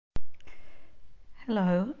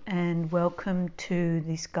Hello and welcome to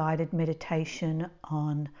this guided meditation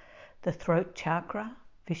on the throat chakra,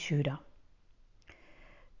 Vishuddha.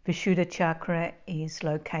 Vishuddha chakra is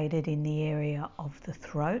located in the area of the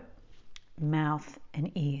throat, mouth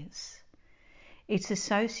and ears. It's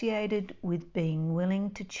associated with being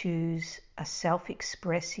willing to choose a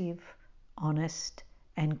self-expressive, honest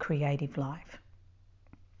and creative life.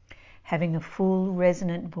 Having a full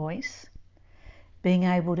resonant voice, being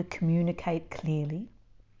able to communicate clearly,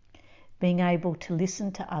 being able to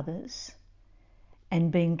listen to others,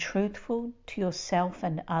 and being truthful to yourself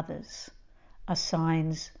and others are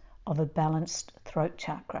signs of a balanced throat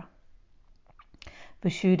chakra.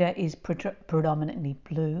 Vishuddha is predominantly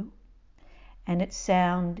blue, and its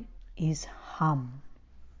sound is hum,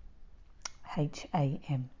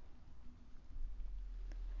 H-A-M.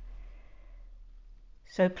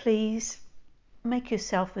 So please make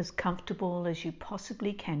yourself as comfortable as you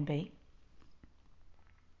possibly can be.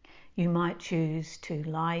 You might choose to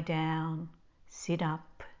lie down, sit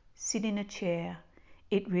up, sit in a chair.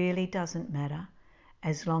 It really doesn't matter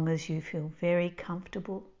as long as you feel very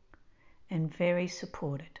comfortable and very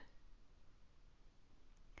supported.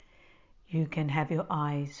 You can have your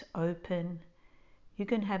eyes open. You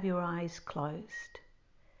can have your eyes closed.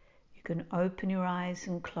 You can open your eyes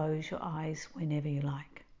and close your eyes whenever you like.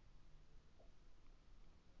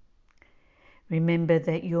 Remember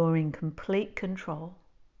that you're in complete control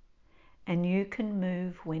and you can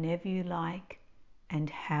move whenever you like and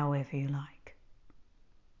however you like.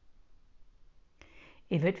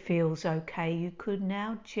 If it feels okay, you could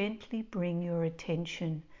now gently bring your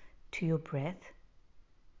attention to your breath,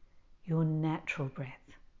 your natural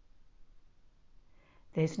breath.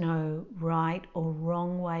 There's no right or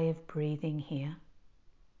wrong way of breathing here.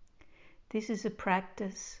 This is a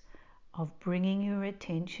practice of bringing your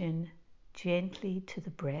attention gently to the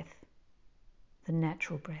breath, the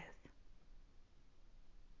natural breath.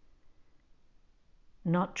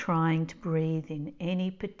 Not trying to breathe in any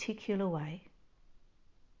particular way.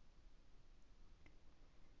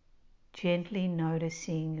 Gently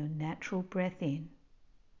noticing your natural breath in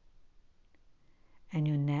and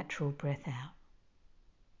your natural breath out.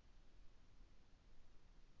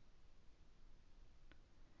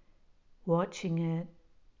 Watching it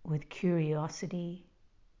with curiosity,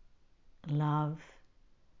 love,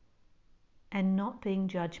 and not being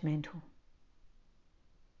judgmental.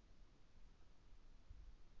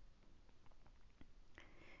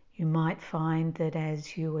 You might find that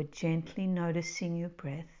as you are gently noticing your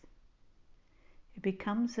breath, it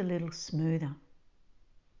becomes a little smoother.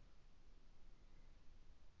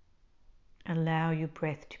 Allow your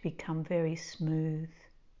breath to become very smooth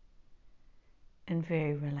and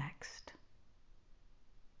very relaxed.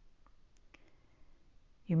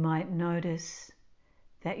 You might notice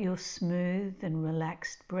that your smooth and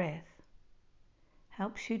relaxed breath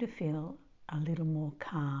helps you to feel a little more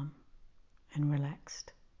calm and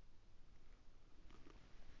relaxed.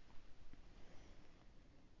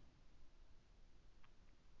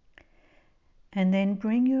 And then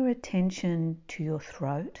bring your attention to your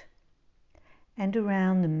throat and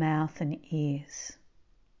around the mouth and ears.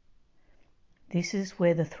 This is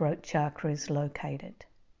where the throat chakra is located.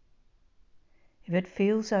 If it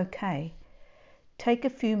feels okay, take a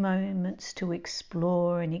few moments to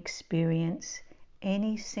explore and experience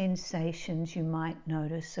any sensations you might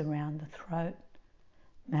notice around the throat,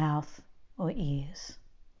 mouth, or ears.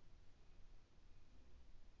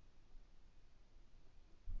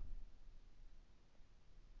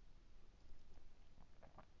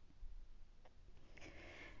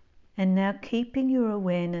 And now, keeping your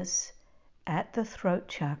awareness at the throat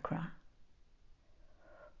chakra,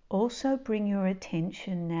 also bring your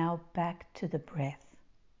attention now back to the breath,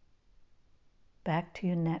 back to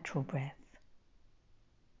your natural breath.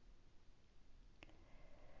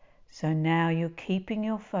 So now you're keeping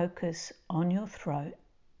your focus on your throat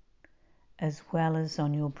as well as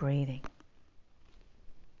on your breathing.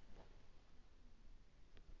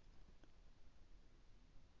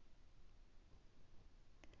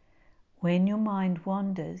 When your mind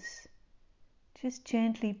wanders, just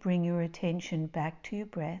gently bring your attention back to your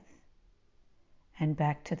breath and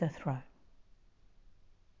back to the throat.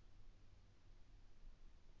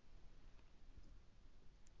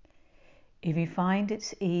 If you find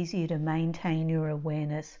it's easier to maintain your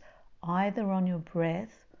awareness either on your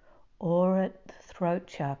breath or at the throat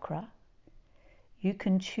chakra, you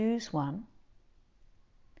can choose one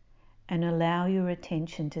and allow your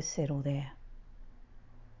attention to settle there.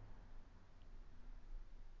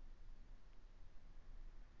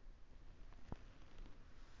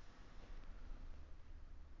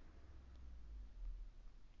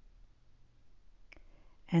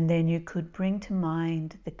 And then you could bring to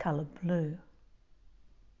mind the colour blue,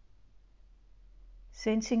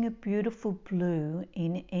 sensing a beautiful blue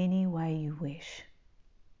in any way you wish.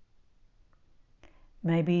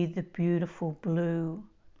 Maybe the beautiful blue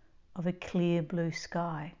of a clear blue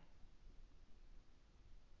sky,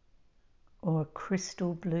 or a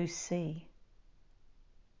crystal blue sea.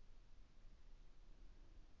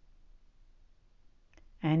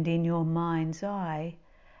 And in your mind's eye,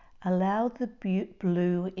 allow the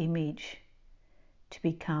blue image to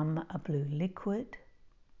become a blue liquid,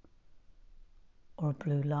 or a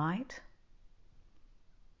blue light,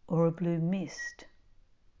 or a blue mist.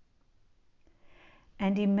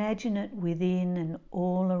 And imagine it within and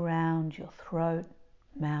all around your throat,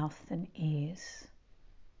 mouth and ears.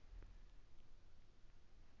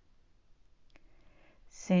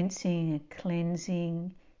 Sensing a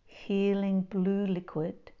cleansing, healing blue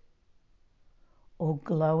liquid or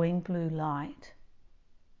glowing blue light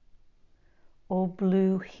or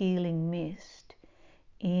blue healing mist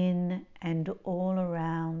in and all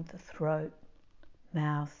around the throat,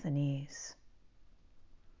 mouth and ears.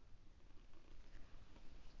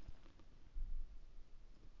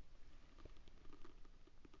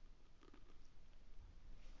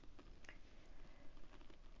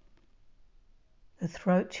 The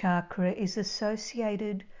throat chakra is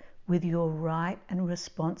associated with your right and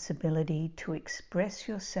responsibility to express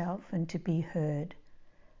yourself and to be heard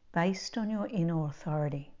based on your inner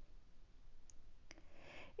authority.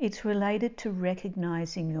 It's related to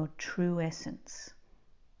recognizing your true essence.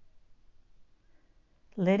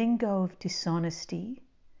 Letting go of dishonesty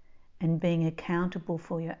and being accountable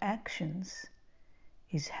for your actions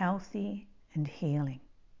is healthy and healing.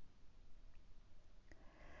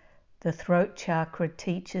 The throat chakra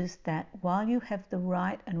teaches that while you have the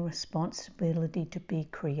right and responsibility to be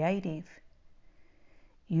creative,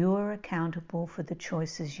 you are accountable for the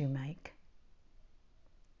choices you make.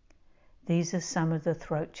 These are some of the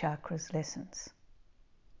throat chakra's lessons.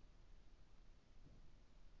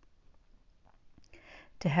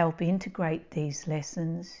 To help integrate these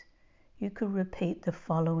lessons, you could repeat the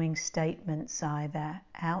following statements either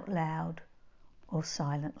out loud or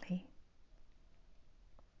silently.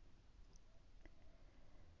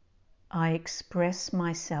 I express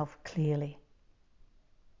myself clearly.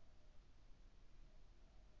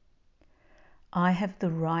 I have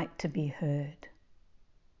the right to be heard.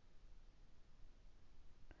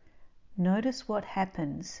 Notice what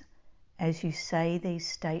happens as you say these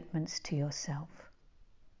statements to yourself.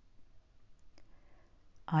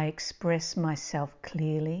 I express myself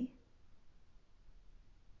clearly.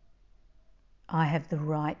 I have the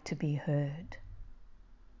right to be heard.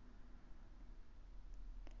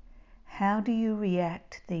 How do you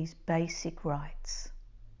react to these basic rights?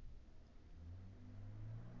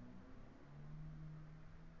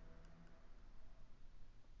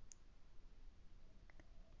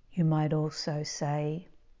 You might also say,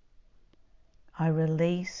 I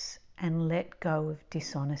release and let go of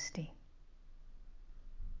dishonesty.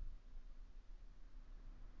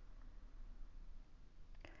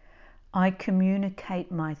 I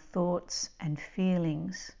communicate my thoughts and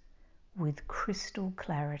feelings with crystal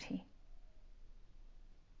clarity.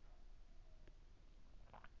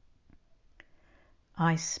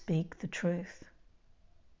 I speak the truth.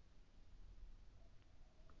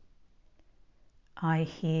 I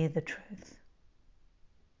hear the truth.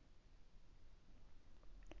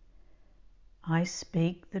 I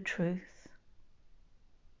speak the truth.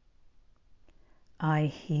 I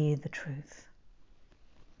hear the truth.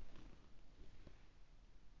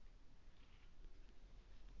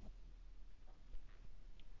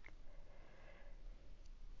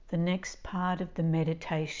 The next part of the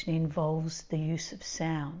meditation involves the use of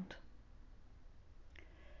sound.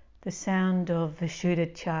 The sound of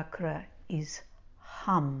Vishuddha chakra is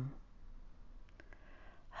hum.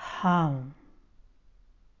 Hum.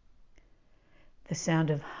 The sound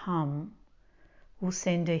of hum will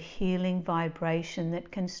send a healing vibration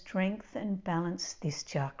that can strengthen and balance this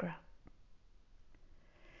chakra.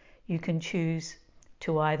 You can choose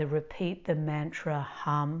to either repeat the mantra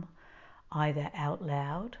hum either out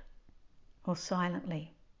loud or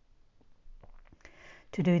silently.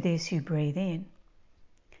 To do this, you breathe in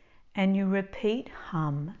and you repeat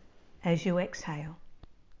hum as you exhale.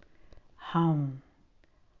 Hum,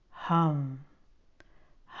 hum,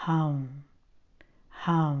 hum,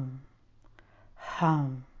 hum,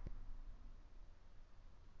 hum.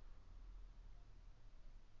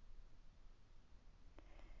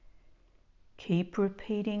 Keep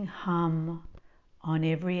repeating hum on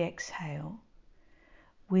every exhale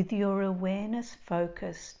with your awareness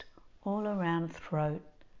focused all around throat,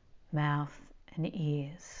 mouth and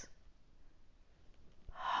ears.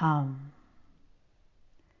 Hum,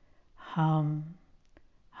 hum,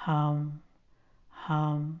 hum,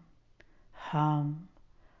 hum, hum,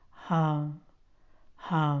 hum,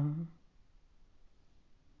 hum.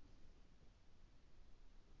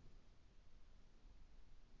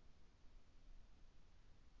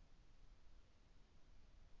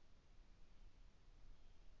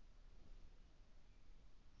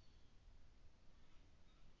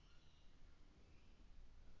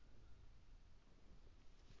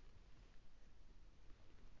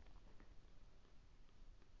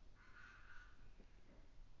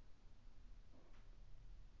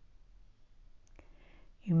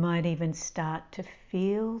 You might even start to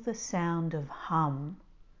feel the sound of hum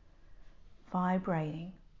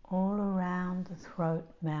vibrating all around the throat,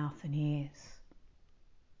 mouth and ears.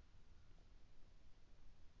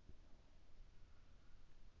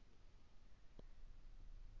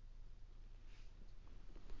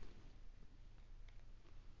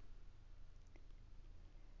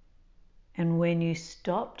 And when you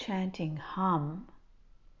stop chanting hum,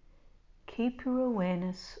 keep your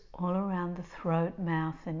awareness all around the throat,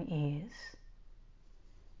 mouth and ears,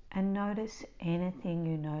 and notice anything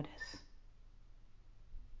you notice.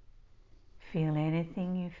 Feel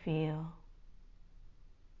anything you feel,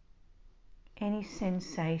 any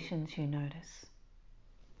sensations you notice.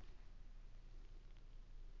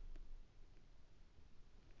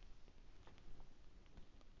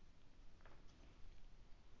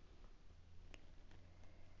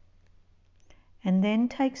 And then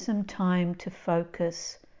take some time to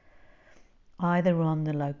focus either on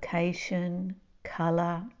the location,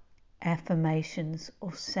 color, affirmations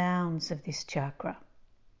or sounds of this chakra.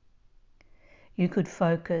 You could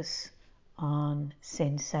focus on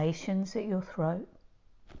sensations at your throat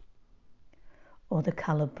or the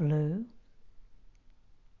color blue,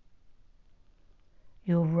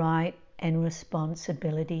 your right and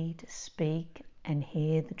responsibility to speak and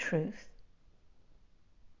hear the truth,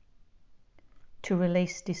 to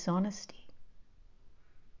release dishonesty.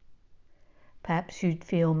 Perhaps you'd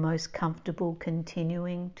feel most comfortable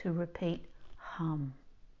continuing to repeat hum.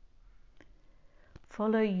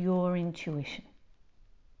 Follow your intuition.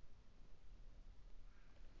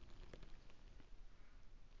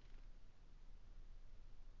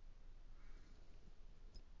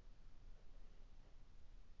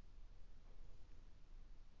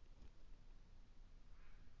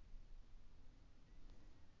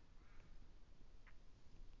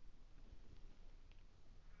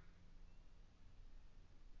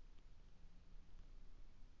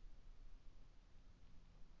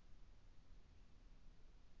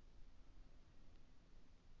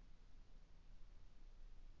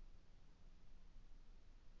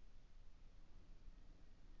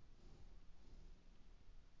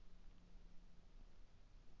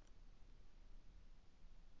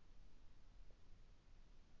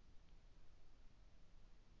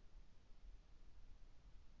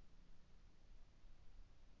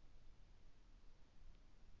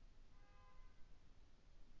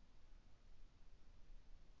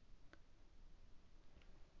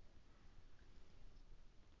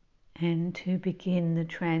 And to begin the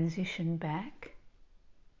transition back,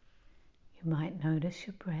 you might notice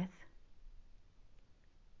your breath.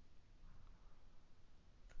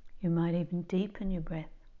 You might even deepen your breath.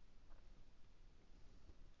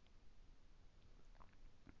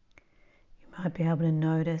 You might be able to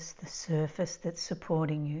notice the surface that's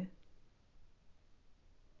supporting you.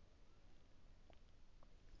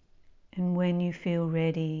 And when you feel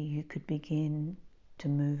ready, you could begin to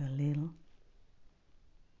move a little.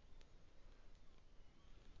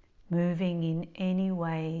 Moving in any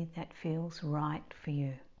way that feels right for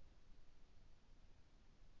you.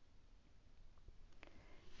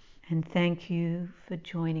 And thank you for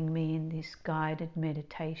joining me in this guided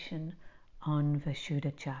meditation on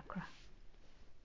Vishuddha Chakra.